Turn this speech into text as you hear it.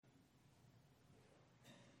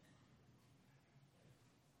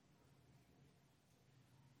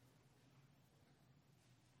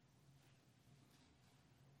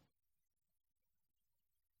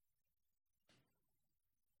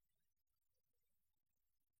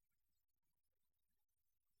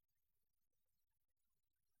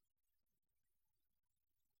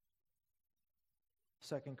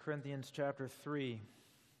2 Corinthians chapter 3.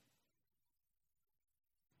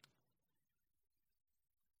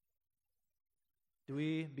 Do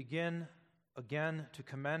we begin again to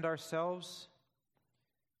commend ourselves?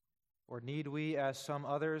 Or need we, as some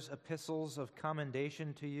others, epistles of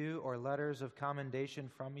commendation to you, or letters of commendation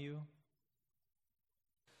from you?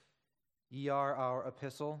 Ye are our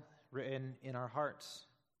epistle, written in our hearts,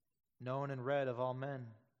 known and read of all men.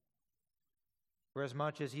 For as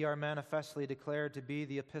much as ye are manifestly declared to be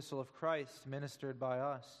the epistle of Christ, ministered by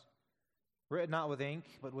us, written not with ink,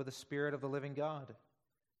 but with the Spirit of the living God,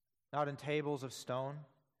 not in tables of stone,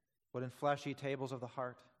 but in fleshy tables of the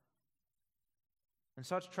heart. And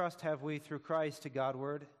such trust have we through Christ to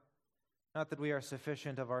Godward, not that we are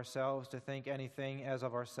sufficient of ourselves to think anything as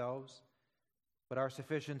of ourselves, but our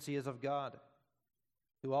sufficiency is of God,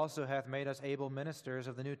 who also hath made us able ministers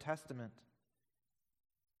of the New Testament,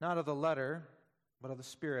 not of the letter, but of the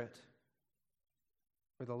Spirit.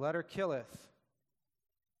 For the letter killeth,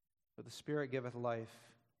 but the Spirit giveth life.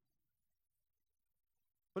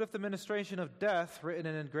 But if the ministration of death, written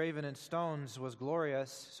and engraven in stones, was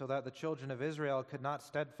glorious, so that the children of Israel could not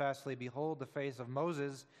steadfastly behold the face of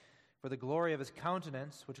Moses for the glory of his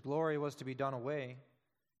countenance, which glory was to be done away,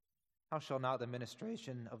 how shall not the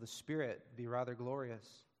ministration of the Spirit be rather glorious?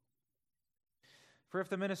 For if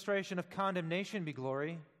the ministration of condemnation be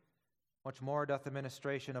glory, much more doth the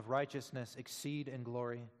ministration of righteousness exceed in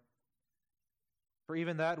glory. For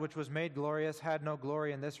even that which was made glorious had no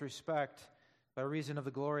glory in this respect, by reason of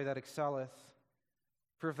the glory that excelleth.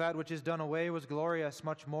 For if that which is done away was glorious,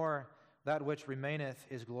 much more that which remaineth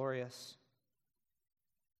is glorious.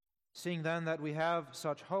 Seeing then that we have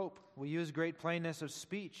such hope, we use great plainness of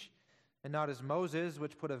speech, and not as Moses,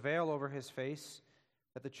 which put a veil over his face,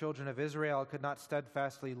 that the children of Israel could not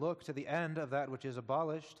steadfastly look to the end of that which is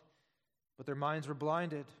abolished, but their minds were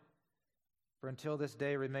blinded. For until this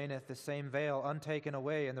day remaineth the same veil untaken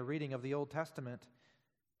away in the reading of the Old Testament,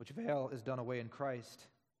 which veil is done away in Christ.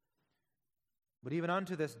 But even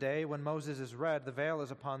unto this day, when Moses is read, the veil is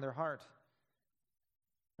upon their heart.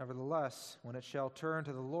 Nevertheless, when it shall turn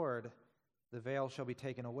to the Lord, the veil shall be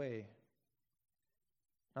taken away.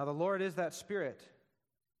 Now the Lord is that Spirit,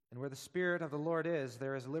 and where the Spirit of the Lord is,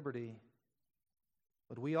 there is liberty.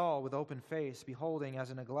 But we all, with open face, beholding as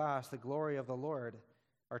in a glass the glory of the Lord,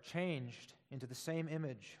 are changed into the same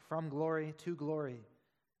image, from glory to glory,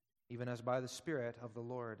 even as by the Spirit of the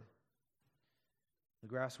Lord. The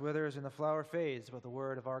grass withers and the flower fades, but the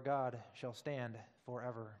word of our God shall stand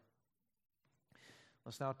forever.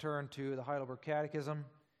 Let's now turn to the Heidelberg Catechism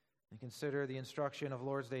and consider the instruction of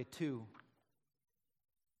Lord's Day 2.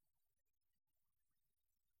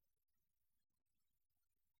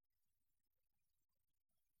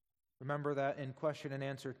 Remember that in question and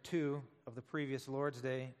answer 2 of the previous Lord's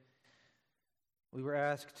Day, we were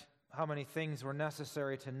asked how many things were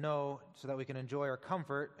necessary to know so that we can enjoy our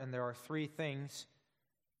comfort, and there are 3 things: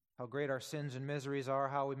 how great our sins and miseries are,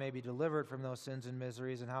 how we may be delivered from those sins and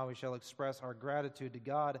miseries, and how we shall express our gratitude to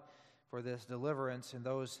God for this deliverance. And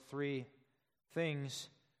those 3 things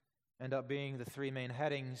end up being the 3 main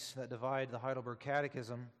headings that divide the Heidelberg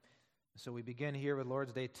Catechism. So we begin here with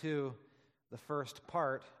Lord's Day 2, the first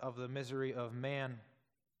part of the misery of man.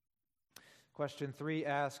 Question 3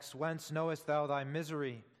 asks, whence knowest thou thy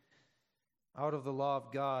misery? Out of the law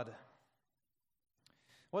of God.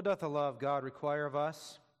 What doth the law of God require of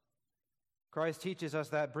us? Christ teaches us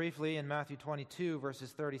that briefly in Matthew 22,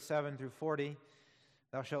 verses 37 through 40.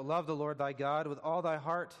 Thou shalt love the Lord thy God with all thy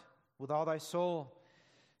heart, with all thy soul,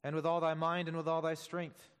 and with all thy mind, and with all thy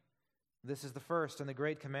strength. This is the first and the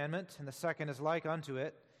great commandment, and the second is like unto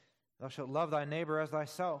it. Thou shalt love thy neighbor as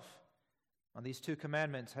thyself. On these 2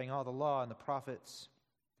 commandments hang all the law and the prophets.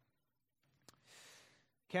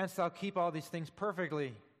 Canst thou keep all these things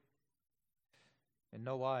perfectly? In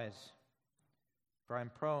no wise, for I am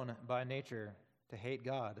prone by nature to hate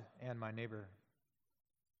God and my neighbor.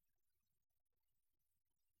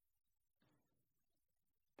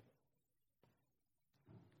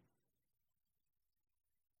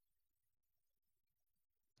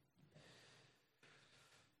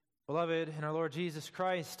 Beloved, in our Lord Jesus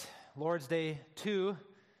Christ, Lord's Day 2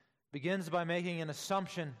 begins by making an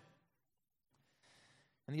assumption.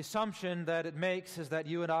 And the assumption that it makes is that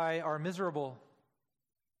you and I are miserable.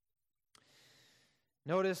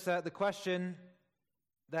 Notice that the question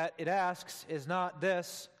that it asks is not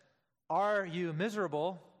this, are you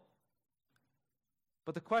miserable?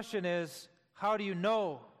 But the question is, how do you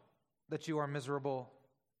know that you are miserable?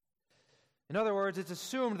 In other words, it's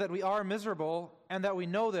assumed that we are miserable and that we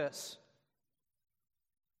know this.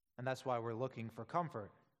 And that's why we're looking for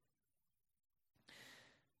comfort.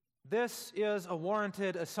 This is a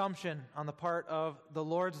warranted assumption on the part of the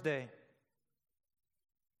Lord's Day.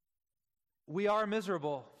 We are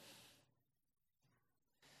miserable.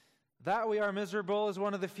 That we are miserable is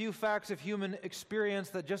one of the few facts of human experience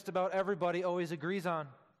that just about everybody always agrees on.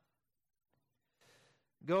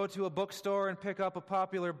 Go to a bookstore and pick up a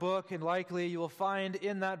popular book, and likely you will find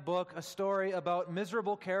in that book a story about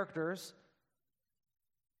miserable characters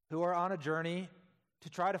who are on a journey to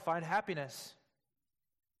try to find happiness.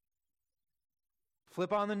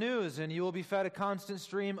 Flip on the news and you will be fed a constant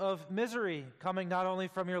stream of misery coming not only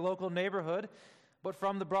from your local neighborhood, but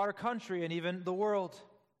from the broader country and even the world.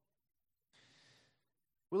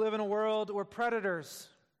 We live in a world where predators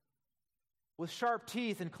with sharp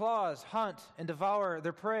teeth and claws hunt and devour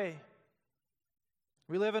their prey.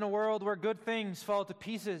 We live in a world where good things fall to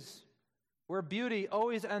pieces, where beauty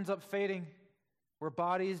always ends up fading, where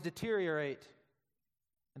bodies deteriorate,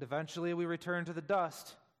 and eventually we return to the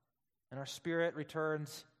dust, and our spirit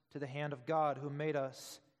returns to the hand of God who made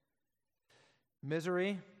us.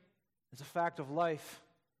 Misery is a fact of life.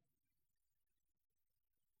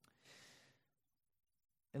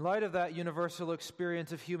 In light of that universal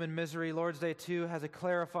experience of human misery, Lord's Day 2 has a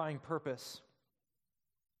clarifying purpose.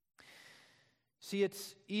 See,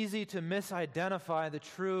 it's easy to misidentify the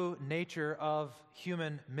true nature of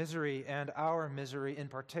human misery and our misery in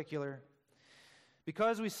particular.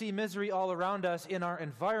 Because we see misery all around us in our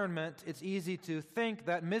environment, it's easy to think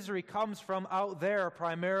that misery comes from out there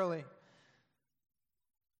primarily.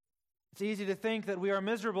 It's easy to think that we are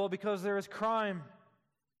miserable because there is crime,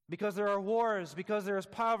 because there are wars, because there is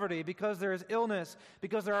poverty, because there is illness,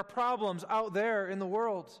 because there are problems out there in the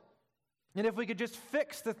world. And if we could just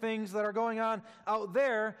fix the things that are going on out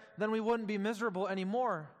there, then we wouldn't be miserable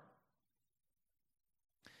anymore.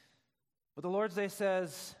 But the Lord's Day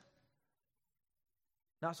says,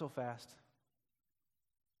 not so fast.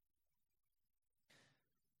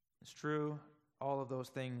 It's true, all of those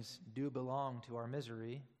things do belong to our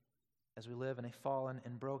misery as we live in a fallen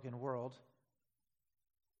and broken world.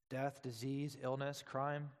 Death, disease, illness,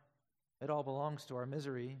 crime, it all belongs to our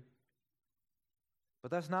misery.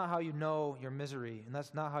 But that's not how you know your misery, and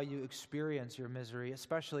that's not how you experience your misery,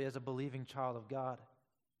 especially as a believing child of God.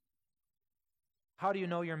 How do you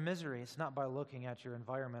know your misery? It's not by looking at your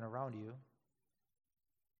environment around you.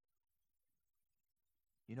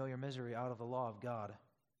 You know your misery out of the law of God.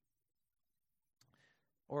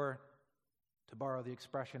 Or, to borrow the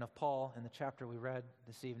expression of Paul in the chapter we read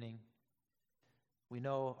this evening, we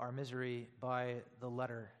know our misery by the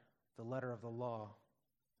letter of the law.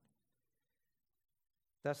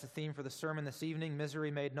 That's the theme for the sermon this evening, misery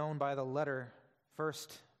made known by the letter.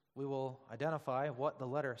 First, we will identify what the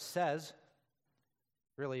letter says,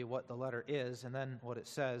 really what the letter is, and then what it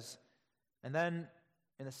says. And then,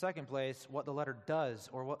 in the second place, what the letter does,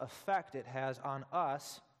 or what effect it has on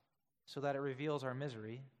us, so that it reveals our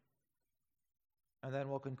misery. And then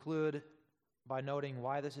we'll conclude by noting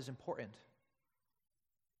why this is important.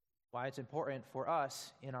 Why it's important for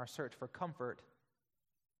us in our search for comfort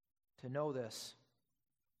to know this.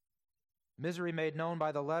 Misery made known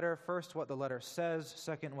by the letter. First, what the letter says.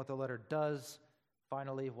 Second, what the letter does.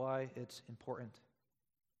 Finally, why it's important.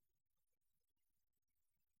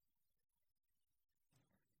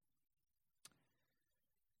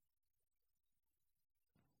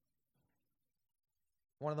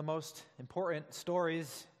 One of the most important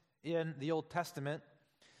stories in the Old Testament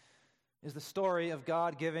is the story of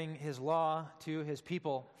God giving his law to his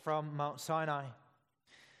people from Mount Sinai.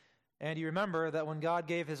 And you remember that when God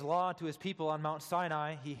gave his law to his people on Mount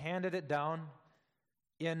Sinai, he handed it down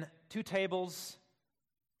in 2 tables,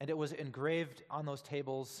 and it was engraved on those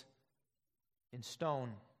tables in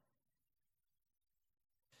stone.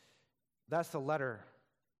 That's the letter.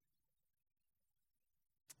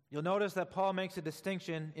 You'll notice that Paul makes a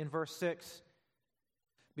distinction in verse 6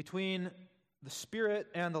 between the Spirit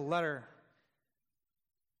and the letter,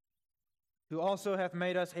 who also hath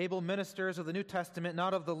made us able ministers of the New Testament,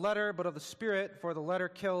 not of the letter, but of the Spirit, for the letter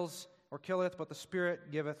kills or killeth, but the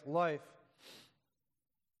Spirit giveth life.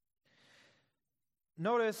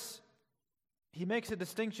 Notice he makes a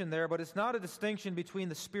distinction there, but it's not a distinction between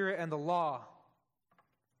the Spirit and the law.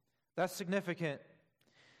 That's significant.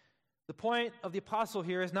 The point of the apostle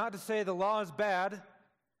here is not to say the law is bad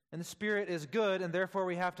and the Spirit is good, and therefore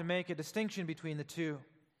we have to make a distinction between the two.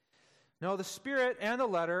 No, the Spirit and the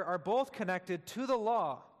letter are both connected to the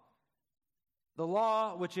law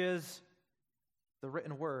which is the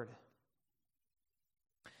written word.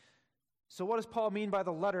 So what does Paul mean by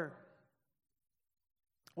the letter?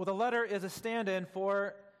 Well, the letter is a stand-in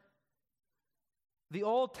for the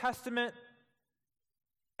Old Testament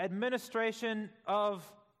administration of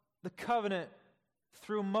the covenant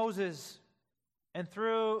through Moses and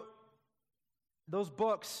through those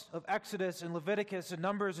books of Exodus and Leviticus and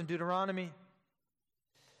Numbers and Deuteronomy.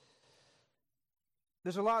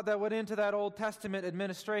 There's a lot that went into that Old Testament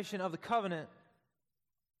administration of the covenant.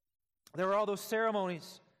 There were all those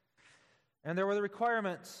ceremonies, and there were the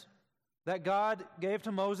requirements that God gave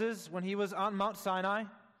to Moses when he was on Mount Sinai.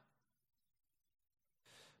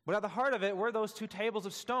 But at the heart of it were those 2 tables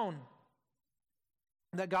of stone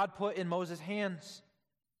that God put in Moses' hands.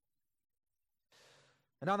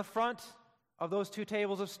 And on the front of those 2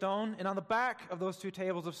 tables of stone, and on the back of those 2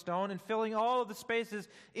 tables of stone, and filling all of the spaces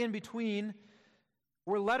in between,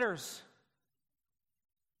 were letters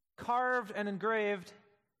carved and engraved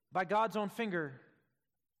by God's own finger.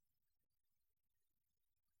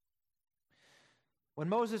 When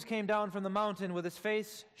Moses came down from the mountain with his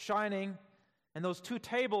face shining and those 2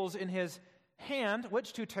 tables in his hand,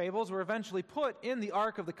 which 2 tables were eventually put in the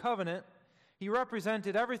Ark of the Covenant, he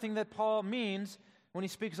represented everything that Paul means when he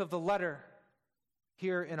speaks of the letter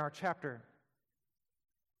here in our chapter.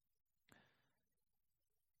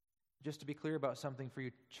 Just to be clear about something for you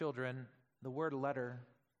children, the word letter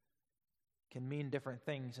can mean different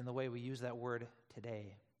things in the way we use that word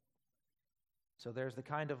today. So there's the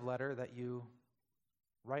kind of letter that you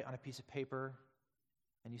write on a piece of paper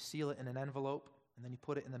and you seal it in an envelope and then you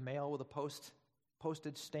put it in the mail with a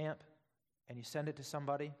postage stamp and you send it to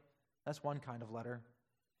somebody. That's one kind of letter.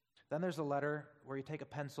 Then there's a letter where you take a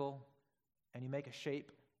pencil and you make a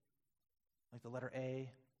shape, like the letter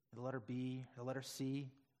A, the letter B, the letter C.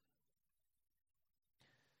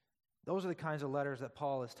 Those are the kinds of letters that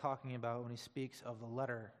Paul is talking about when he speaks of the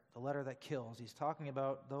letter that kills. He's talking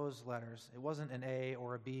about those letters. It wasn't an A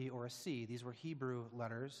or a B or a C. These were Hebrew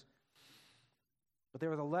letters. But they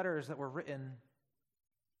were the letters that were written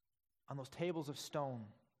on those tables of stone.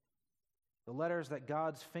 The letters that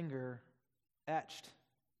God's finger etched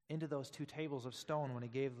into those 2 tables of stone when he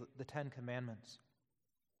gave the 10 Commandments.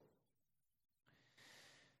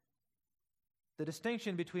 The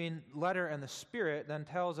distinction between letter and the Spirit then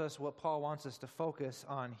tells us what Paul wants us to focus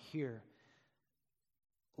on here.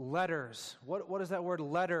 Letters. What does that word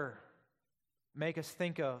letter make us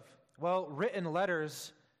think of? Well, written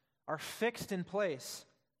letters are fixed in place.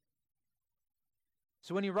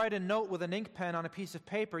 So when you write a note with an ink pen on a piece of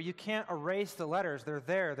paper, you can't erase the letters. They're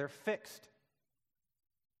there. They're fixed.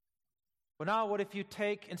 But now what if you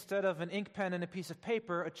take, instead of an ink pen and a piece of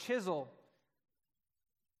paper, a chisel,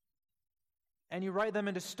 and you write them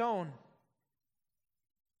into stone?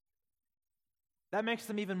 That makes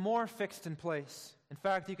them even more fixed in place. In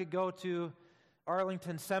fact, you could go to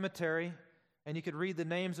Arlington Cemetery and you could read the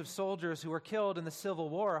names of soldiers who were killed in the Civil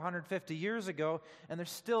War 150 years ago, and they're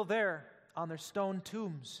still there on their stone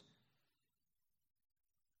tombs.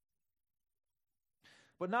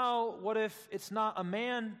 But now, what if it's not a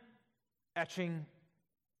man etching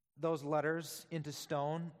those letters into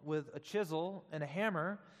stone with a chisel and a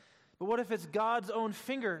hammer, but what if it's God's own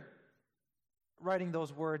finger writing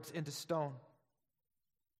those words into stone?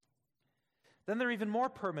 Then they're even more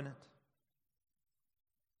permanent.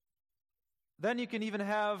 Then you can even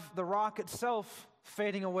have the rock itself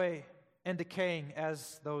fading away and decaying,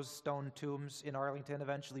 as those stone tombs in Arlington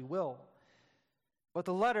eventually will. But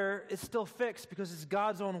the letter is still fixed because it's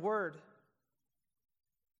God's own word.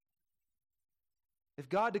 If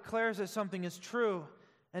God declares that something is true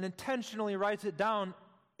and intentionally writes it down,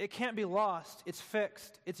 it can't be lost. It's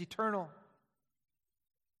fixed. It's eternal.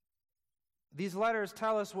 These letters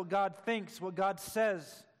tell us what God thinks, what God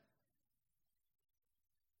says.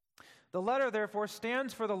 The letter, therefore,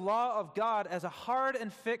 stands for the law of God as a hard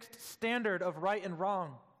and fixed standard of right and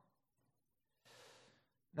wrong.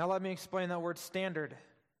 Now let me explain that word standard.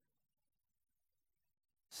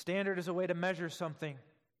 Standard is a way to measure something.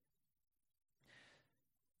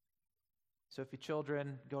 So if your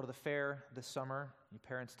children go to the fair this summer, your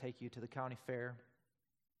parents take you to the county fair,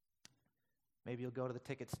 maybe you'll go to the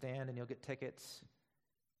ticket stand and you'll get tickets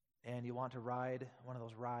and you want to ride one of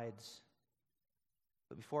those rides.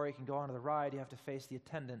 But before you can go onto the ride, you have to face the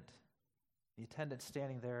attendant. The attendant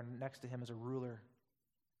standing there, and next to him is a ruler.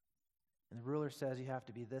 And the ruler says you have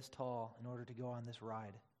to be this tall in order to go on this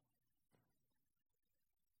ride.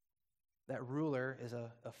 That ruler is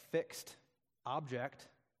a fixed object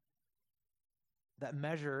that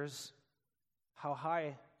measures how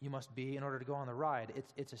high you must be in order to go on the ride.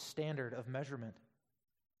 It's a standard of measurement.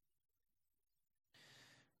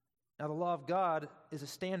 Now, the law of God is a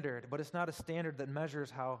standard, but it's not a standard that measures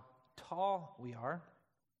how tall we are.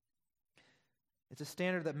 It's a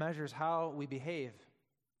standard that measures how we behave.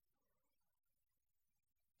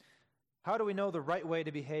 How do we know the right way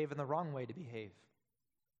to behave and the wrong way to behave?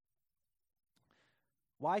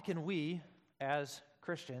 Why can we, as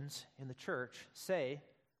Christians in the church, say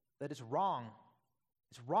that it's wrong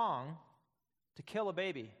to kill a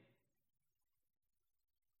baby?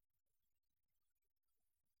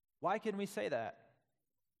 Why can we say that?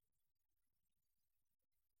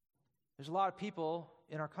 There's a lot of people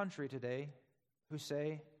in our country today who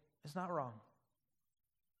say it's not wrong.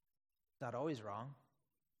 It's not always wrong.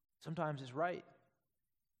 Sometimes it's right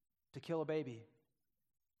to kill a baby.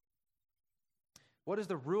 What is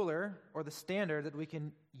the ruler or the standard that we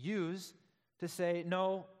can use to say,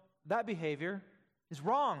 no, that behavior is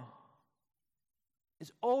wrong?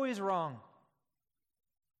 It's always wrong.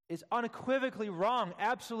 It's unequivocally wrong,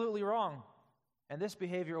 absolutely wrong. And this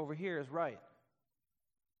behavior over here is right.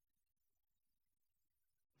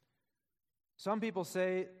 Some people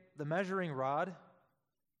say the measuring rod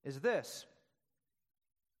is this.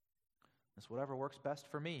 It's whatever works best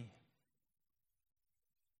for me.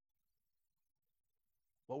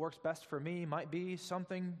 What works best for me might be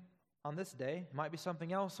something on this day, might be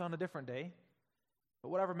something else on a different day, but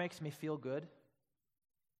whatever makes me feel good,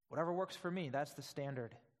 whatever works for me, that's the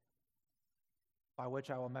standard by which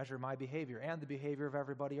I will measure my behavior and the behavior of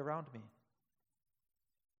everybody around me.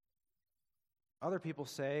 Other people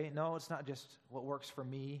say, no, it's not just what works for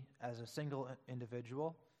me as a single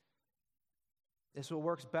individual. It's what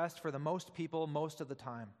works best for the most people most of the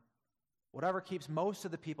time. Whatever keeps most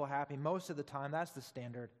of the people happy most of the time, that's the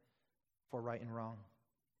standard for right and wrong.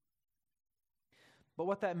 But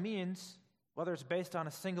what that means, whether it's based on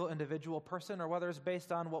a single individual person or whether it's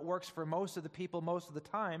based on what works for most of the people most of the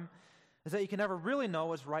time, is that you can never really know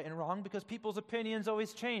what's right and wrong because people's opinions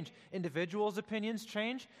always change. Individuals' opinions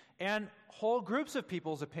change, and whole groups of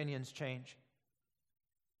people's opinions change.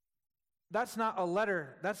 That's not a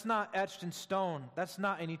letter. That's not etched in stone. That's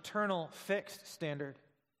not an eternal fixed standard.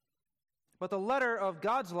 But the letter of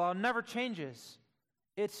God's law never changes.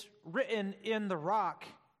 It's written in the rock.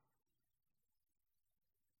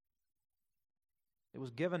 It was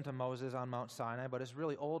given to Moses on Mount Sinai, but it's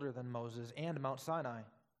really older than Moses and Mount Sinai.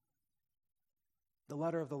 The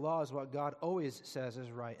letter of the law is what God always says is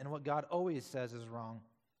right and what God always says is wrong.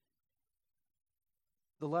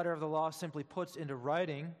 The letter of the law simply puts into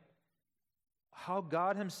writing how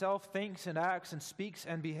God himself thinks and acts and speaks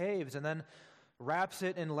and behaves, and then wraps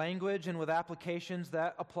it in language and with applications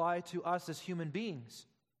that apply to us as human beings.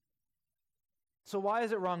 So why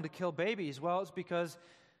is it wrong to kill babies? Well, it's because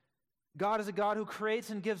God is a God who creates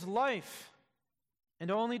and gives life and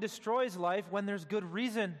only destroys life when there's good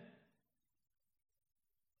reason,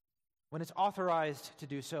 when it's authorized to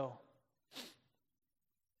do so.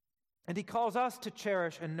 And he calls us to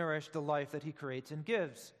cherish and nourish the life that he creates and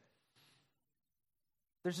gives.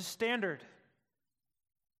 There's a standard.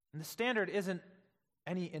 And the standard isn't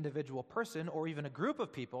any individual person or even a group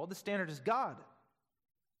of people. The standard is God.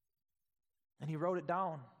 And he wrote it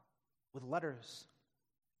down with letters.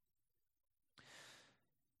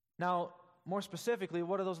 Now, more specifically,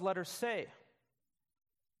 what do those letters say?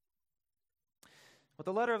 What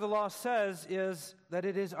the letter of the law says is that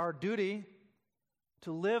it is our duty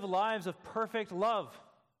to live lives of perfect love.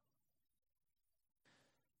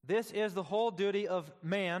 This is the whole duty of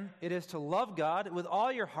man. It is to love God with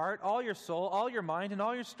all your heart, all your soul, all your mind, and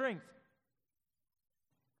all your strength.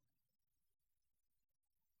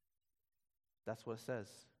 That's what it says.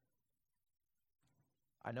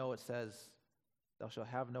 I know it says, "Thou shalt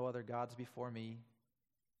have no other gods before me,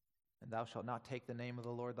 and thou shalt not take the name of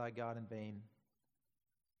the Lord thy God in vain.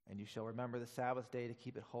 And you shall remember the Sabbath day to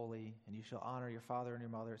keep it holy, and you shall honor your father and your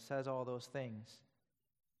mother." It says all those things.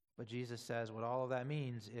 But Jesus says what all of that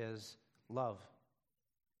means is love.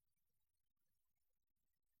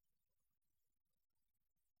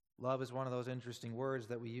 Love is one of those interesting words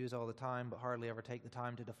that we use all the time but hardly ever take the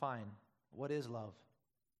time to define. What is love?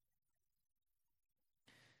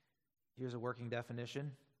 Here's a working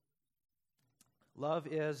definition. Love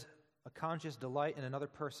is a conscious delight in another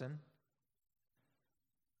person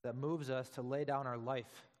that moves us to lay down our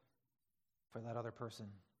life for that other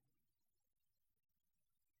person.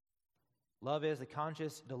 Love is a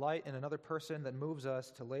conscious delight in another person that moves us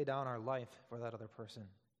to lay down our life for that other person.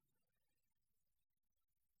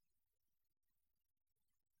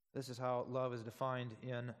 This is how love is defined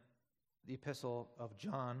in the epistle of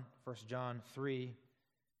John, 1 John 3,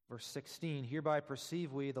 verse 16. "Hereby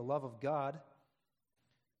perceive we the love of God."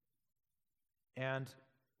 And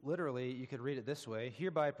literally, you could read it this way: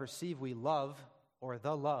 "Hereby perceive we love," or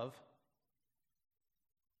the love,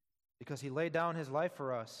 because he laid down his life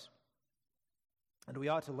for us. And we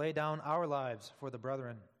ought to lay down our lives for the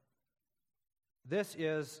brethren. This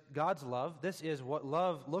is God's love. This is what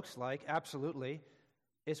love looks like, absolutely.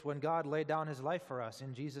 It's when God laid down his life for us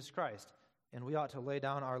in Jesus Christ, and we ought to lay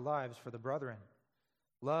down our lives for the brethren.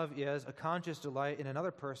 Love is a conscious delight in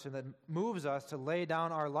another person that moves us to lay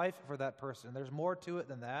down our life for that person. There's more to it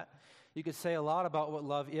than that. You could say a lot about what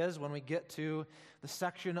love is when we get to the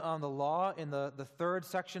section on the law. In the third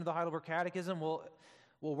section of the Heidelberg Catechism, we'll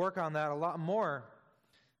work on that a lot more.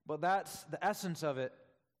 But that's the essence of it.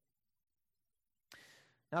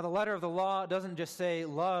 Now, the letter of the law doesn't just say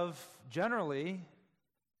love generally,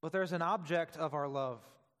 but there's an object of our love.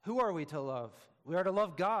 Who are we to love? We are to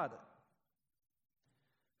love God.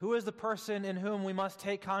 Who is the person in whom we must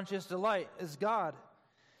take conscious delight? Is God.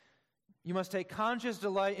 You must take conscious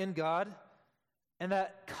delight in God, and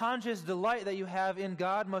that conscious delight that you have in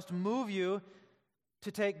God must move you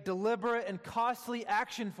to take deliberate and costly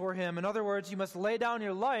action for Him. In other words, you must lay down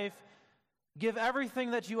your life, give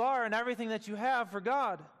everything that you are and everything that you have for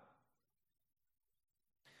God.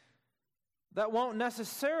 That won't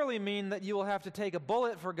necessarily mean that you will have to take a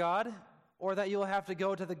bullet for God or that you will have to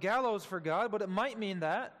go to the gallows for God, but it might mean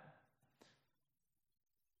that.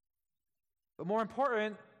 But more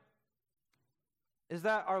important is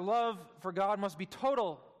that our love for God must be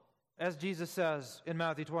total, as Jesus says in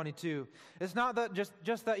Matthew 22. It's not that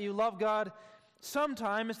just that you love God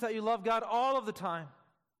sometime, it's that you love God all of the time.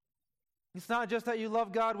 It's not just that you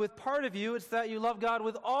love God with part of you, it's that you love God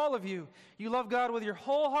with all of you. You love God with your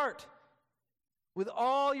whole heart, with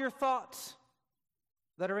all your thoughts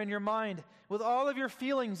that are in your mind, with all of your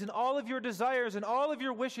feelings and all of your desires and all of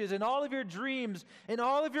your wishes and all of your dreams and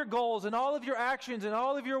all of your goals and all of your actions and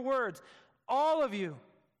all of your words. All of you.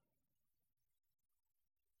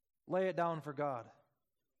 Lay it down for God.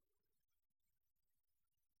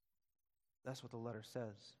 That's what the letter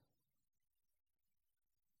says.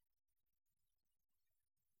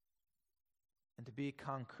 And to be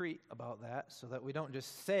concrete about that, so that we don't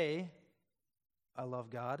just say, I love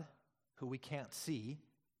God, who we can't see.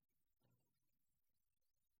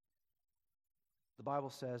 The Bible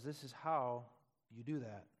says this is how you do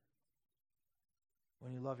that.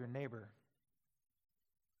 When you love your neighbor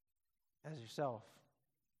as yourself.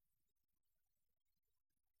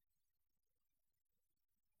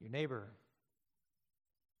 Your neighbor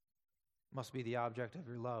must be the object of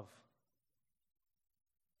your love.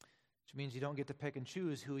 Which means you don't get to pick and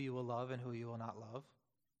choose who you will love and who you will not love.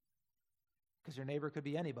 Because your neighbor could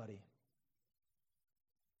be anybody.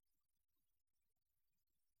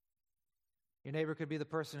 Your neighbor could be the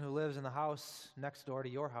person who lives in the house next door to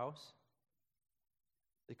your house.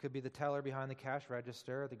 It could be the teller behind the cash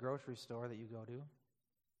register at the grocery store that you go to.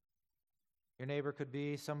 Your neighbor could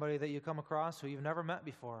be somebody that you come across who you've never met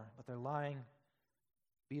before, but they're lying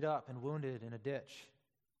beat up and wounded in a ditch,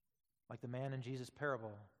 like the man in Jesus'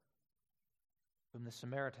 parable, whom the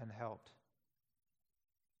Samaritan helped.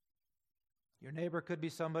 Your neighbor could be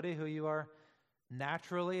somebody who you are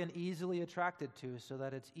naturally and easily attracted to, so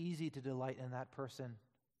that it's easy to delight in that person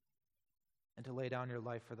and to lay down your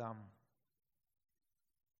life for them.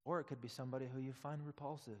 Or it could be somebody who you find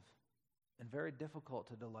repulsive and very difficult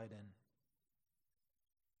to delight in.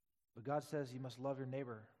 But God says you must love your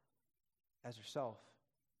neighbor as yourself.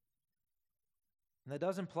 And that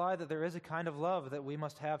does imply that there is a kind of love that we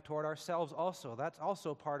must have toward ourselves also. That's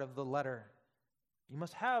also part of the letter. You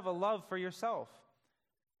must have a love for yourself.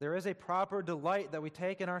 There is a proper delight that we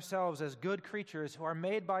take in ourselves as good creatures who are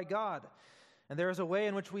made by God. And there is a way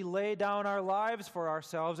in which we lay down our lives for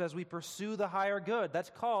ourselves as we pursue the higher good. That's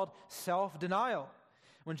called self-denial.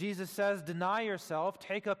 When Jesus says, deny yourself,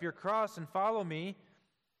 take up your cross and follow me,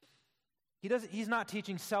 he's not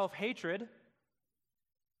teaching self-hatred.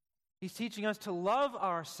 He's teaching us to love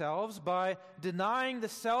ourselves by denying the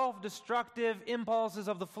self-destructive impulses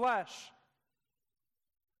of the flesh.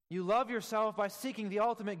 You love yourself by seeking the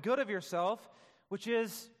ultimate good of yourself, which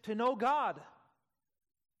is to know God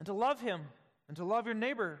and to love Him and to love your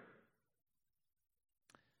neighbor.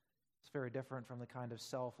 It's very different from the kind of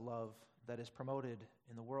self-love that is promoted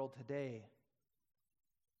in the world today.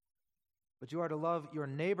 But you are to love your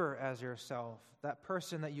neighbor as yourself. That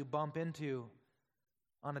person that you bump into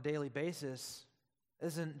on a daily basis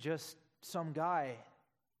isn't just some guy.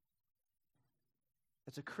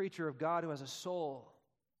 It's a creature of God who has a soul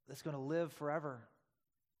that's going to live forever.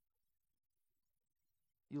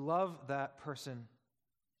 You love that person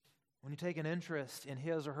when you take an interest in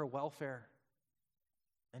his or her welfare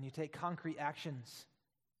and you take concrete actions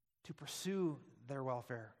to pursue their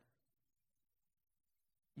welfare.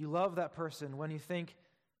 You love that person when you think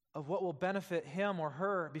of what will benefit him or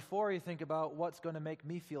her before you think about what's going to make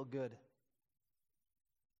me feel good.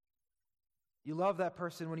 You love that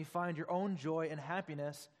person when you find your own joy and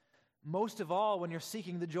happiness, most of all when you're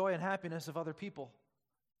seeking the joy and happiness of other people.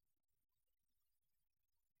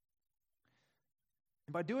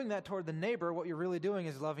 By doing that toward the neighbor, what you're really doing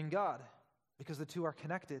is loving God, because the two are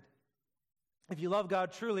connected. If you love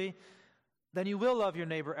God truly, then you will love your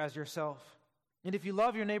neighbor as yourself. And if you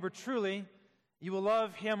love your neighbor truly, you will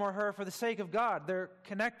love him or her for the sake of God. They're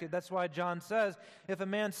connected. That's why John says, if a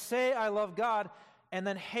man say, I love God, and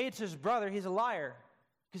then hates his brother, he's a liar.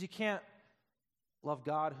 Because you can't love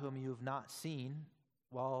God whom you have not seen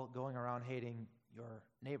while going around hating your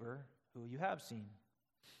neighbor who you have seen.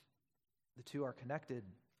 The two are connected,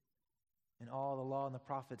 and all the law and the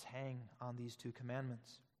prophets hang on these two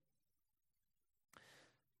commandments.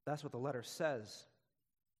 That's what the letter says.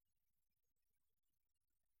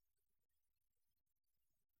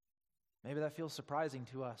 Maybe that feels surprising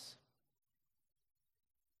to us.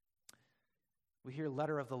 We hear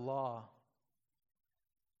letter of the law,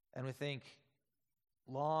 and we think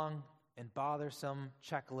long and bothersome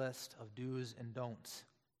checklist of do's and don'ts.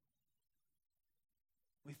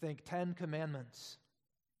 We think 10 commandments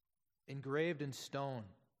engraved in stone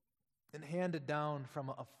and handed down from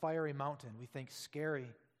a fiery mountain. We think scary.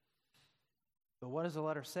 But what does the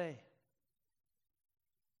letter say?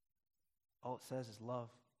 All it says is love.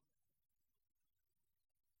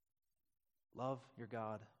 Love your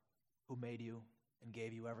God who made you and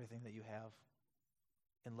gave you everything that you have.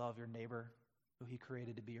 And love your neighbor who he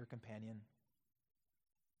created to be your companion.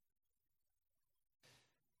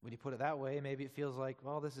 When you put it that way, maybe it feels like,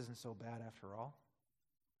 well, this isn't so bad after all.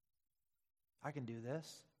 I can do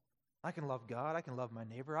this. I can love God. I can love my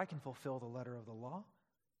neighbor. I can fulfill the letter of the law.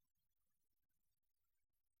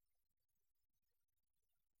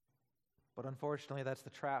 But unfortunately, that's the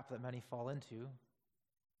trap that many fall into.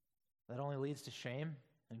 That only leads to shame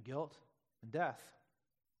and guilt and death.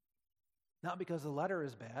 Not because the letter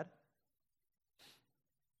is bad,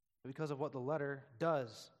 but because of what the letter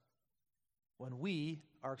does when we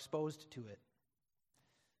are exposed to it.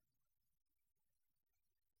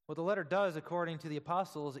 What the letter does, according to the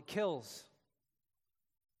apostles, it kills.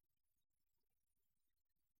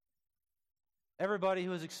 Everybody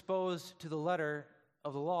who is exposed to the letter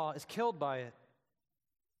of the law is killed by it.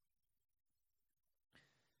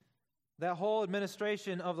 That whole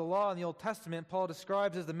administration of the law in the Old Testament, Paul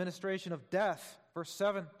describes as the ministration of death. Verse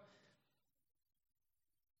 7.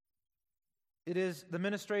 It is the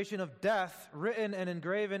ministration of death written and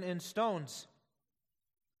engraven in stones.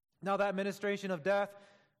 Now that ministration of death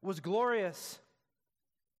was glorious.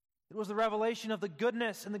 It was the revelation of the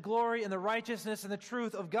goodness and the glory and the righteousness and the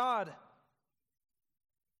truth of God.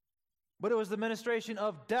 But it was the ministration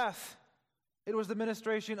of death. It was the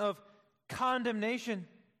ministration of condemnation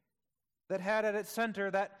that had at its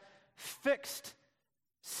center that fixed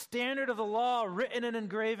standard of the law written and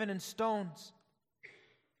engraven in stones.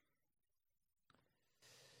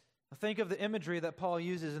 Think of the imagery that Paul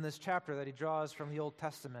uses in this chapter that he draws from the Old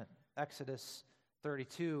Testament, Exodus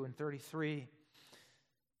 32 and 33.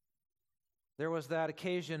 There was that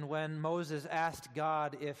occasion when Moses asked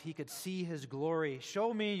God if he could see his glory.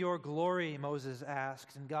 Show me your glory, Moses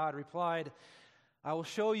asked. And God replied, I will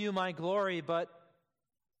show you my glory, but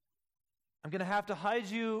I'm going to have to hide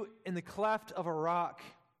you in the cleft of a rock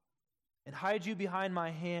and hide you behind my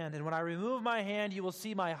hand. And when I remove my hand, you will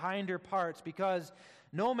see my hinder parts, because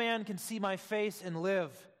no man can see my face and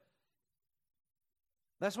live.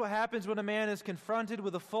 That's what happens when a man is confronted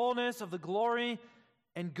with the fullness of the glory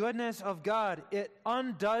and goodness of God. It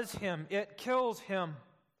undoes him. It kills him.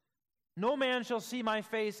 No man shall see my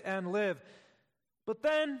face and live. But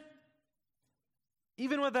then,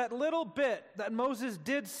 even with that little bit that Moses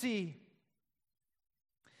did see,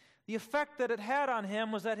 the effect that it had on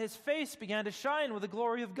him was that his face began to shine with the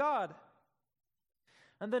glory of God.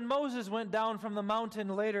 And then Moses went down from the mountain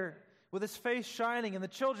later with his face shining, and the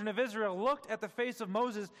children of Israel looked at the face of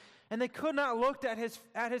Moses, and they could not look at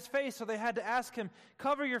his face, so they had to ask him,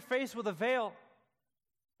 cover your face with a veil.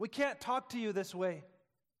 We can't talk to you this way.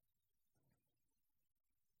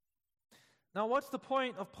 Now, what's the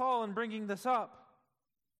point of Paul in bringing this up?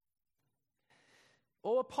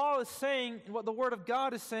 Well, what Paul is saying, and what the Word of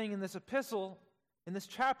God is saying in this epistle, in this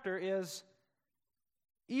chapter, is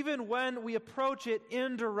even when we approach it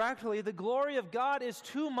indirectly, the glory of God is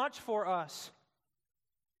too much for us.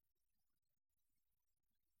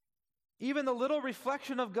 Even the little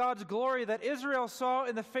reflection of God's glory that Israel saw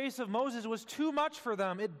in the face of Moses was too much for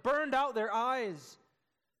them. It burned out their eyes.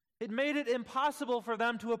 It made it impossible for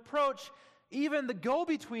them to approach even the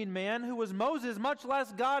go-between man who was Moses, much less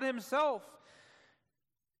God himself.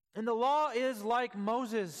 And the law is like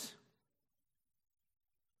Moses.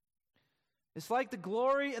 It's like the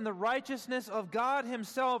glory and the righteousness of God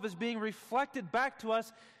himself is being reflected back to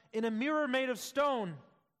us in a mirror made of stone.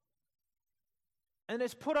 And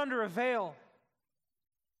it's put under a veil.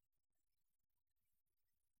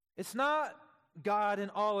 It's not God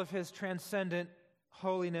in all of his transcendent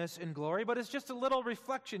holiness and glory, but it's just a little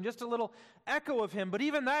reflection, just a little echo of him. But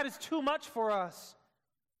even that is too much for us.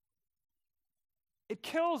 It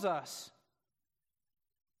kills us.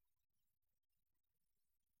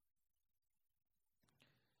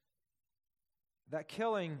 That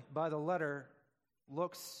killing by the letter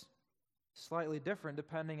looks slightly different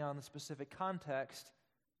depending on the specific context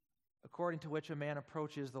according to which a man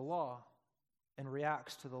approaches the law and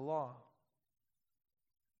reacts to the law.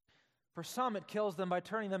 For some, it kills them by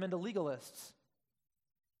turning them into legalists.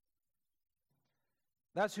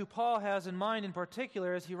 That's who Paul has in mind in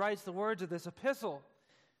particular as he writes the words of this epistle.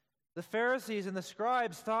 The Pharisees and the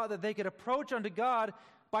scribes thought that they could approach unto God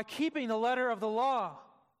by keeping the letter of the law.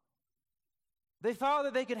 They thought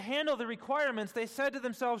that they could handle the requirements. They said to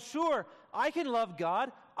themselves, sure, I can love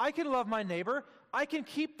God, I can love my neighbor, I can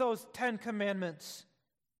keep those 10 commandments.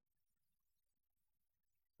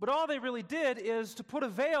 But all they really did is to put a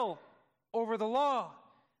veil over the law,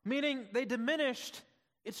 meaning they diminished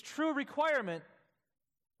its true requirement.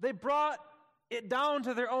 They brought it down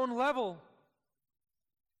to their own level.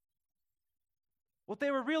 What they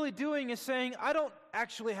were really doing is saying, I don't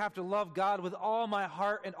actually have to love God with all my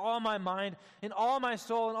heart and all my mind and all my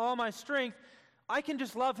soul and all my strength. I can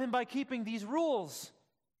just love him by keeping these rules.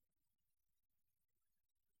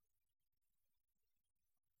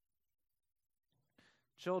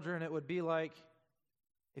 Children, it would be like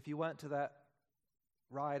if you went to that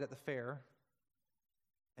ride at the fair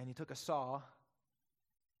and you took a saw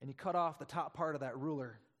and you cut off the top part of that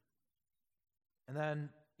ruler, and then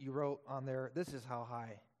you wrote on there, this is how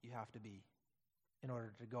high you have to be in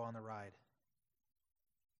order to go on the ride.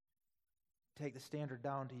 Take the standard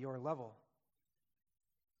down to your level.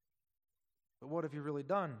 But what have you really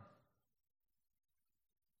done?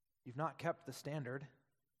 You've not kept the standard.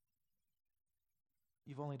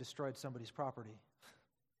 You've only destroyed somebody's property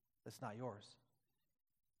that's not yours.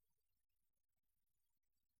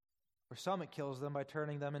 For some, it kills them by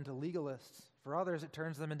turning them into legalists. For others, it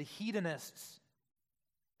turns them into hedonists.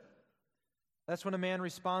 That's when a man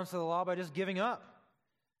responds to the law by just giving up.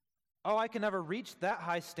 Oh, I can never reach that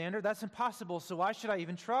high standard. That's impossible, so why should I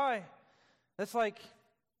even try? That's like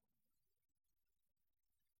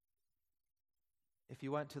if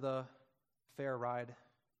you went to the fair ride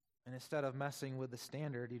and instead of messing with the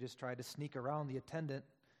standard, you just tried to sneak around the attendant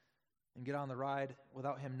and get on the ride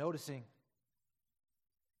without him noticing,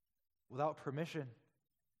 without permission.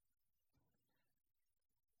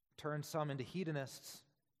 Turn some into hedonists.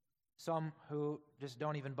 Some who just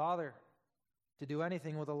don't even bother to do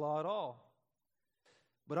anything with the law at all.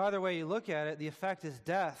 But either way you look at it, the effect is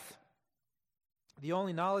death. The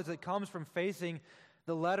only knowledge that comes from facing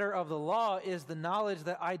the letter of the law is the knowledge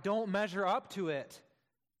that I don't measure up to it.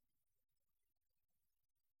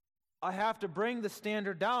 I have to bring the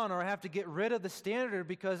standard down, or I have to get rid of the standard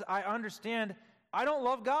because I understand I don't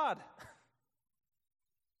love God.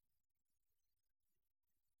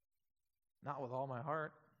 Not with all my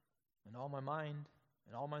heart, and all my mind,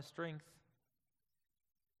 and all my strength.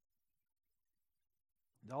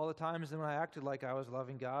 And all the times when I acted like I was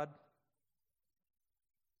loving God,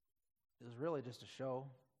 it was really just a show.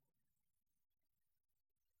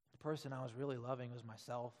 The person I was really loving was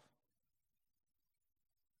myself,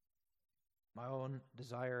 my own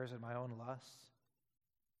desires and my own lusts.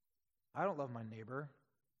 I don't love my neighbor.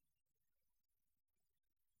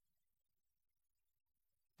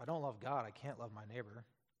 If I don't love God, I can't love my neighbor.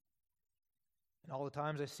 And all the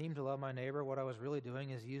times I seemed to love my neighbor, what I was really doing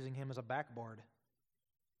is using him as a backboard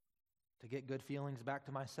to get good feelings back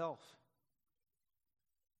to myself.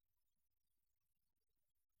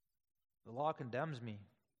 The law condemns me.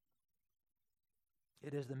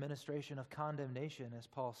 It is the ministration of condemnation, as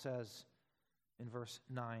Paul says in verse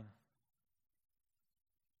 9.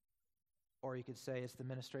 Or you could say it's the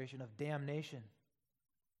ministration of damnation.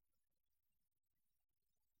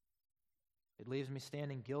 It leaves me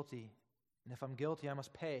standing guilty. And if I'm guilty, I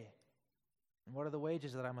must pay. And what are the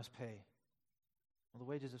wages that I must pay? Well, the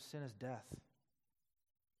wages of sin is death.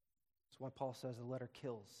 That's why Paul says the letter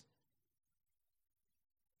kills.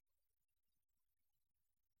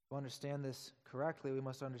 To understand this correctly, we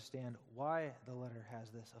must understand why the letter has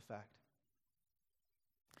this effect.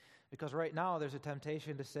 Because right now there's a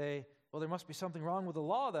temptation to say, well, there must be something wrong with the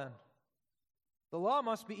law then. The law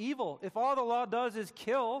must be evil. If all the law does is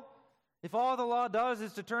kill, if all the law does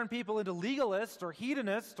is to turn people into legalists or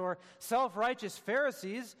hedonists or self-righteous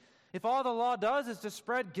Pharisees, if all the law does is to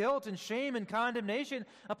spread guilt and shame and condemnation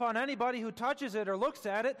upon anybody who touches it or looks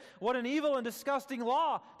at it, what an evil and disgusting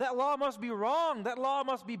law. That law must be wrong. That law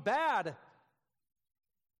must be bad.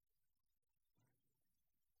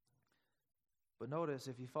 But notice,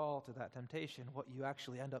 if you fall to that temptation, what you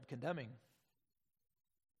actually end up condemning.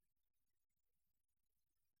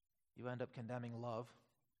 You end up condemning love.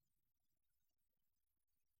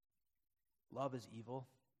 Love is evil.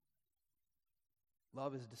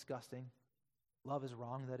 Love is disgusting. Love is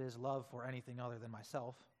wrong. That is, love for anything other than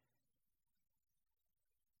myself.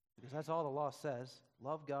 Because that's all the law says.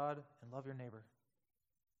 Love God and love your neighbor.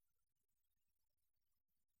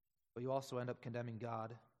 But you also end up condemning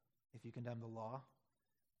God if you condemn the law.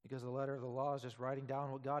 Because the letter of the law is just writing down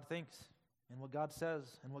what God thinks and what God says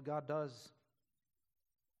and what God does.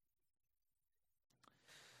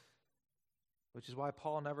 Which is why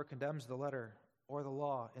Paul never condemns the letter or the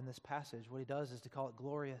law in this passage. What he does is to call it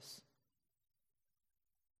glorious.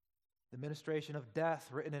 The ministration of death,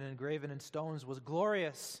 written and engraven in stones, was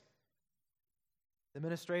glorious. The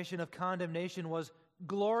ministration of condemnation was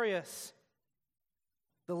glorious.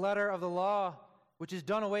 The letter of the law, which is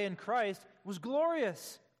done away in Christ, was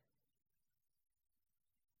glorious.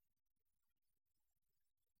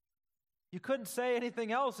 You couldn't say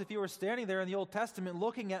anything else if you were standing there in the Old Testament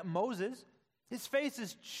looking at Moses. His face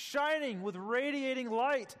is shining with radiating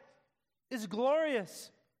light. It's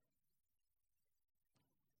glorious.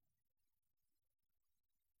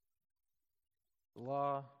 The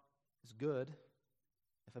law is good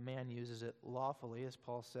if a man uses it lawfully, as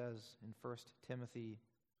Paul says in 1 Timothy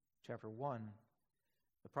chapter 1.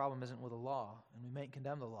 The problem isn't with the law, and we mayn't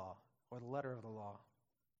condemn the law or the letter of the law.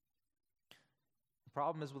 The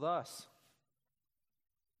problem is with us.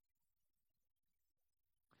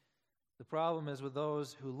 The problem is with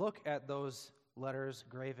those who look at those letters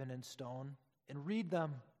graven in stone and read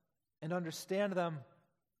them and understand them.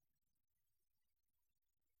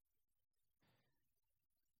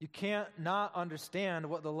 You can't not understand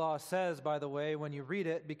what the law says, by the way, when you read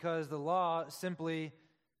it, because the law simply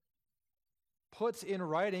puts in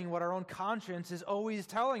writing what our own conscience is always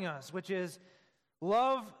telling us, which is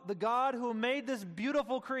love the God who made this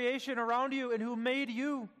beautiful creation around you and who made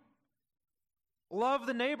you. Love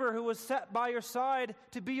the neighbor who was set by your side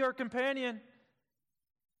to be your companion.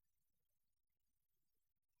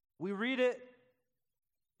 We read it,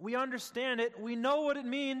 we understand it, we know what it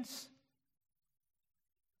means,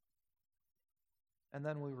 and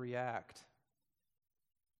then we react.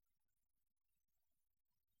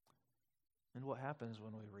 And what happens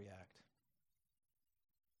when we react?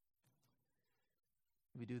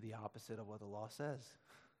 We do the opposite of what the law says.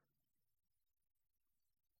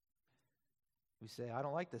 We say, I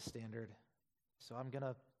don't like this standard, so I'm going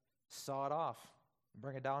to saw it off and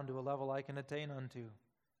bring it down to a level I can attain unto.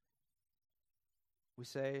 We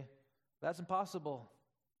say, that's impossible.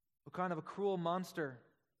 What kind of a cruel monster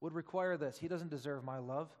would require this? He doesn't deserve my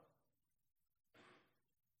love.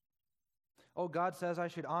 Oh, God says I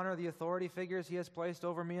should honor the authority figures He has placed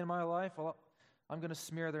over me in my life. Well, I'm going to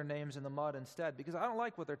smear their names in the mud instead because I don't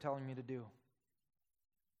like what they're telling me to do.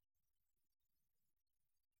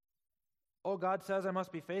 Oh, God says I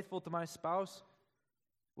must be faithful to my spouse.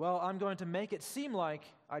 Well, I'm going to make it seem like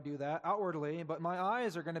I do that outwardly, but my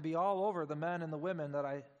eyes are going to be all over the men and the women that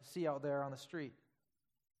I see out there on the street.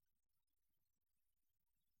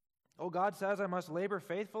 Oh, God says I must labor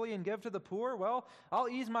faithfully and give to the poor. Well, I'll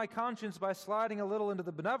ease my conscience by sliding a little into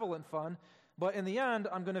the benevolent fund, but in the end,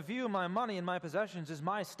 I'm going to view my money and my possessions as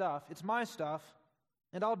my stuff. It's my stuff,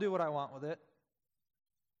 and I'll do what I want with it.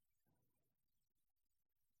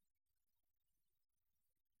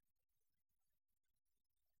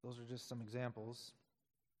 Those are just some examples.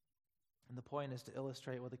 And the point is to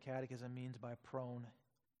illustrate what the Catechism means by prone.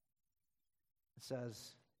 It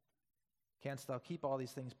says, canst thou keep all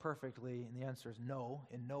these things perfectly? And the answer is no,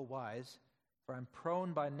 in no wise. For I'm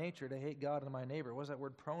prone by nature to hate God and my neighbor. What does that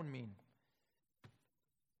word prone mean?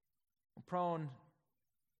 Well, prone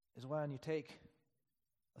is when you take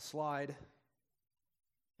a slide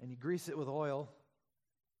and you grease it with oil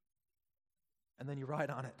and then you ride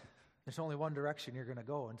on it. There's only one direction you're going to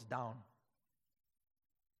go, and it's down.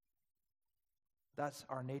 That's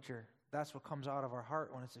our nature. That's what comes out of our heart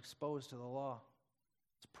when it's exposed to the law.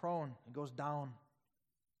 It's prone. It goes down.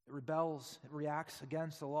 It rebels. It reacts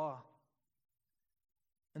against the law.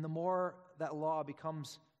 And the more that law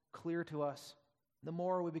becomes clear to us, the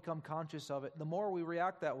more we become conscious of it, the more we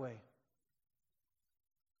react that way.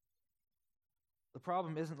 The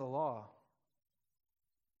problem isn't the law.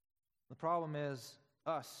 The problem is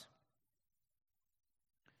us.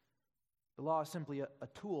 The law is simply a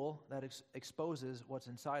tool that exposes what's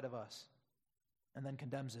inside of us and then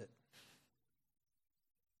condemns it.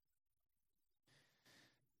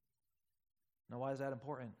 Now, why is that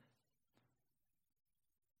important?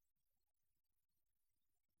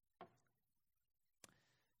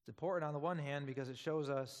 important on the one hand because it shows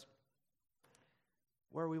us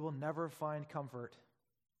where we will never find comfort.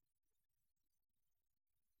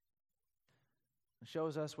 It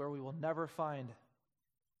shows us where we will never find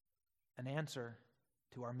an answer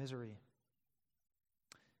to our misery.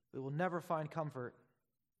 We will never find comfort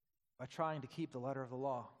by trying to keep the letter of the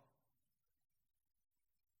law.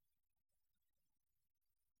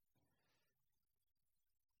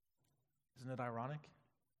 Isn't it ironic?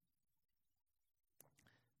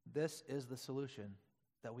 This is the solution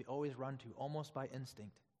that we always run to, almost by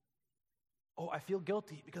instinct. Oh, I feel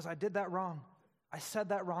guilty because I did that wrong. I said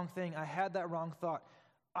that wrong thing. I had that wrong thought.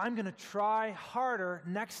 I'm going to try harder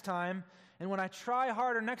next time. And when I try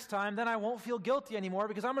harder next time, then I won't feel guilty anymore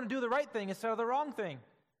because I'm going to do the right thing instead of the wrong thing.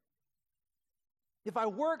 If I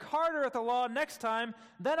work harder at the law next time,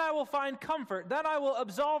 then I will find comfort. Then I will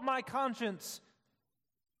absolve my conscience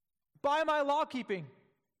by my law keeping.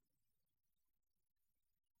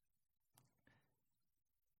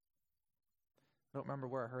 I don't remember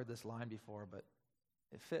where I heard this line before, but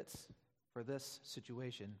it fits for this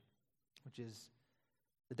situation, which is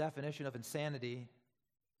the definition of insanity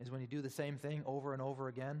is when you do the same thing over and over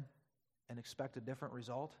again and expect a different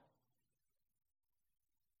result.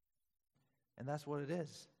 And that's what it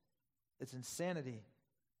is. It's insanity.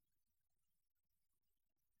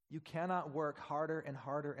 You cannot work harder and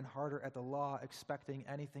harder and harder at the law expecting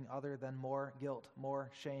anything other than more guilt,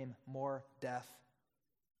 more shame, more death.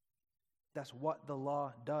 That's what the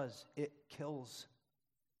law does. It kills.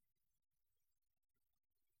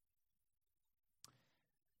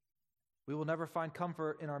 We will never find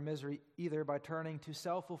comfort in our misery either by turning to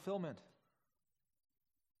self-fulfillment.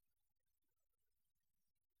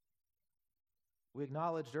 We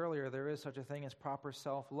acknowledged earlier there is such a thing as proper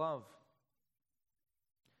self-love.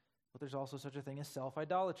 But there's also such a thing as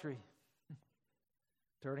self-idolatry,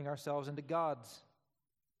 turning ourselves into gods.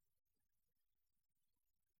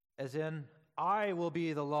 As in, I will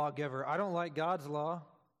be the lawgiver. I don't like God's law,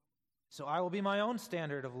 so I will be my own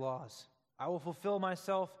standard of laws. I will fulfill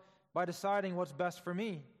myself by deciding what's best for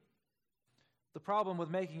me. The problem with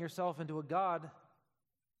making yourself into a god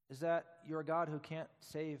is that you're a god who can't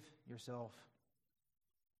save yourself.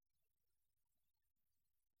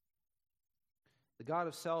 The God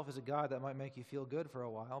of self is a God that might make you feel good for a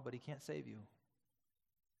while, but he can't save you.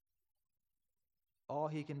 All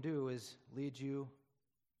he can do is lead you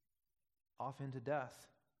off into death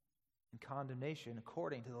and condemnation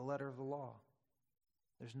according to the letter of the law.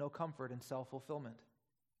 There's no comfort in self-fulfillment.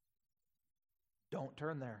 Don't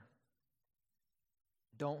turn there.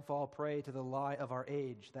 Don't fall prey to the lie of our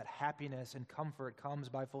age that happiness and comfort comes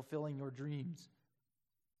by fulfilling your dreams.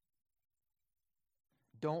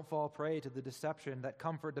 Don't fall prey to the deception that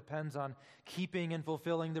comfort depends on keeping and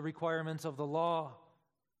fulfilling the requirements of the law.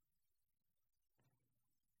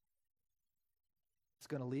 It's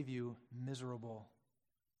going to leave you miserable.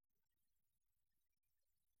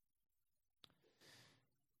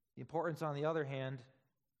 The importance, on the other hand,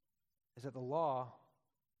 is that the law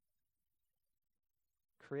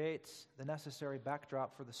creates the necessary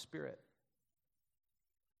backdrop for the Spirit.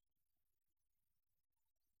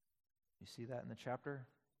 You see that in the chapter?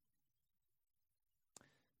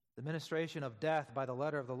 The ministration of death by the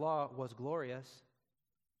letter of the law was glorious,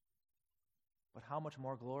 but how much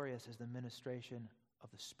more glorious is the ministration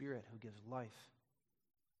of the Spirit who gives life?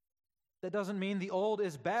 That doesn't mean the old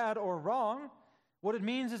is bad or wrong. What it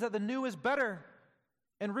means is that the new is better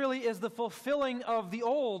and really is the fulfilling of the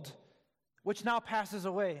old, which now passes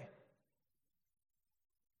away.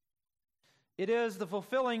 It is the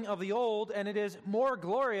fulfilling of the old, and it is more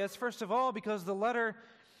glorious, first of all, because the letter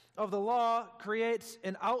of the law creates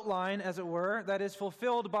an outline, as it were, that is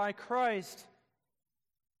fulfilled by Christ.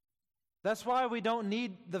 That's why we don't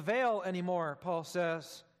need the veil anymore, Paul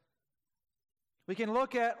says. We can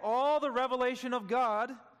look at all the revelation of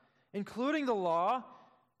God, including the law,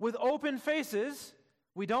 with open faces.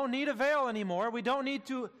 We don't need a veil anymore. We don't need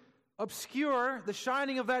to obscure the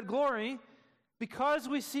shining of that glory because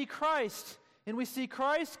we see Christ. And we see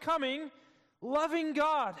Christ coming, loving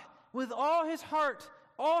God with all his heart,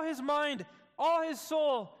 all his mind, all his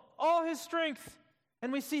soul, all his strength.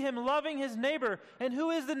 And we see him loving his neighbor. And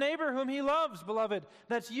who is the neighbor whom he loves, beloved?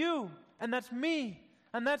 That's you, and that's me,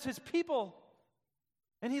 and that's his people.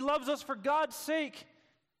 And he loves us for God's sake.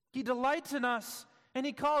 He delights in us, and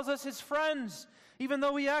he calls us his friends, even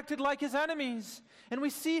though we acted like his enemies. And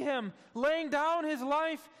we see him laying down his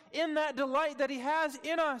life in that delight that he has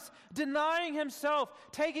in us, denying himself,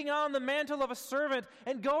 taking on the mantle of a servant,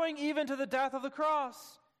 and going even to the death of the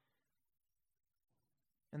cross.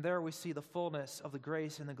 And there we see the fullness of the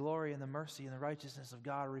grace and the glory and the mercy and the righteousness of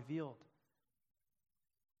God revealed.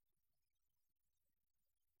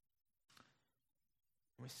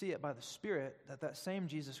 We see it by the Spirit that same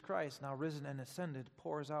Jesus Christ, now risen and ascended,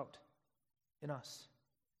 pours out in us.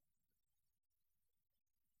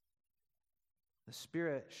 The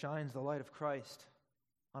Spirit shines the light of Christ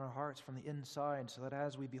on our hearts from the inside, so that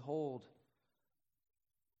as we behold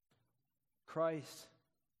Christ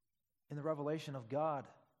in the revelation of God,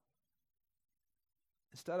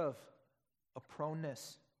 instead of a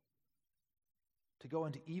proneness to go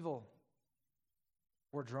into evil,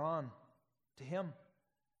 we're drawn to Him,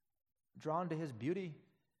 drawn to His beauty,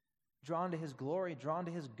 drawn to His glory, drawn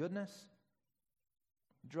to His goodness,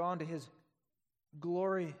 drawn to His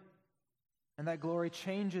glory. And that glory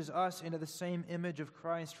changes us into the same image of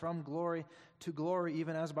Christ from glory to glory,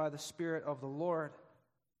 even as by the Spirit of the Lord.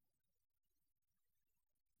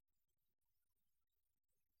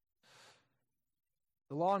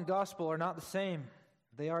 The law and gospel are not the same.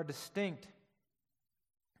 They are distinct.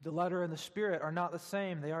 The letter and the Spirit are not the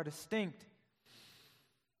same. They are distinct.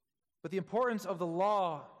 But the importance of the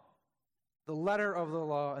law, the letter of the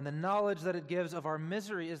law, and the knowledge that it gives of our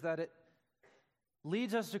misery is that it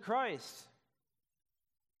leads us to Christ.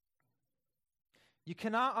 You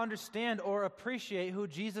cannot understand or appreciate who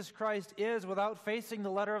Jesus Christ is without facing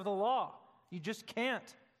the letter of the law. You just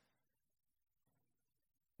can't.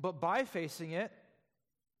 But by facing it,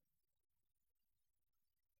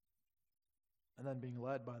 and then being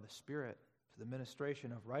led by the Spirit to the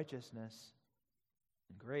ministration of righteousness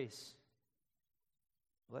and grace,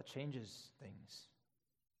 well, that changes things.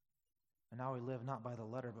 And now we live not by the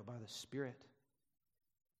letter, but by the Spirit.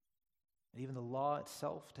 And even the law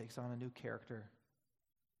itself takes on a new character.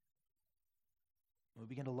 We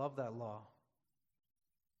begin to love that law.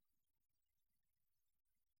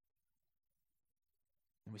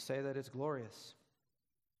 And we say that it's glorious.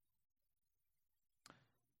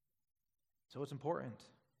 So it's important.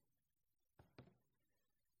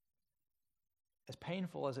 As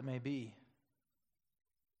painful as it may be,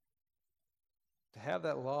 to have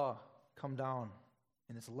that law come down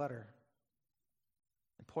in its letter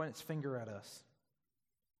and point its finger at us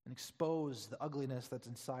and expose the ugliness that's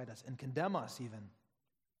inside us and condemn us even.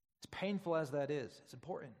 As painful as that is, it's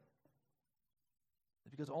important.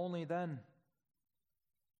 Because only then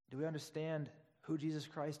do we understand who Jesus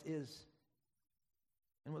Christ is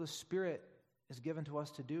and what the Spirit is given to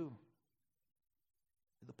us to do.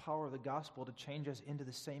 The power of the gospel to change us into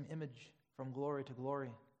the same image from glory to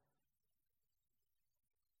glory.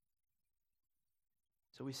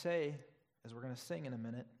 So we say, as we're going to sing in a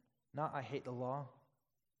minute, not I hate the law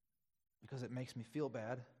because it makes me feel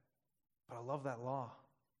bad, but I love that law.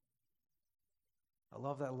 I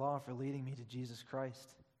love that law for leading me to Jesus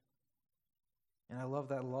Christ. And I love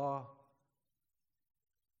that law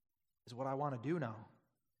is what I want to do now.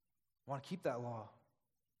 I want to keep that law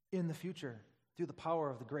in the future through the power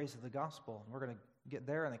of the grace of the gospel. And we're going to get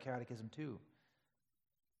there in the Catechism too.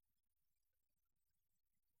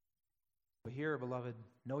 But here, beloved,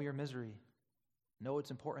 know your misery, know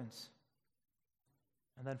its importance,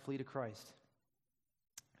 and then flee to Christ.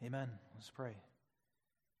 Amen. Let's pray.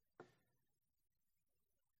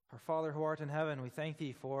 Our Father who art in heaven, we thank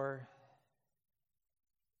Thee for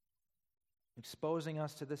exposing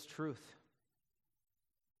us to this truth,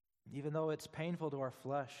 even though it's painful to our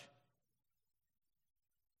flesh,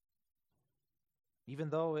 even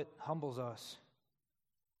though it humbles us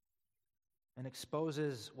and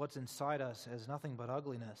exposes what's inside us as nothing but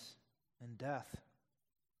ugliness and death.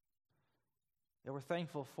 That we're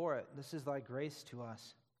thankful for it. This is Thy grace to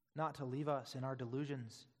us, not to leave us in our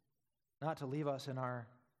delusions, not to leave us in our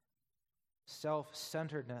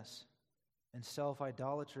self-centeredness and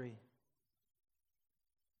self-idolatry,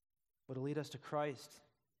 but to lead us to Christ.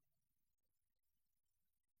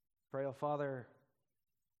 Pray, O Father,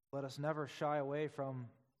 let us never shy away from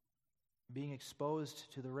being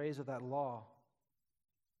exposed to the rays of that law,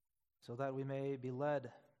 so that we may be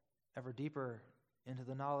led ever deeper into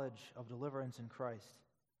the knowledge of deliverance in Christ,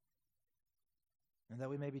 and that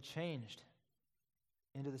we may be changed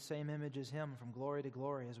into the same image as Him from glory to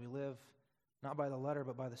glory as we live not by the letter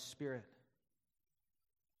but by the Spirit.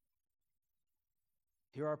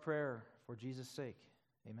 Hear our prayer for Jesus' sake.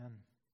 Amen.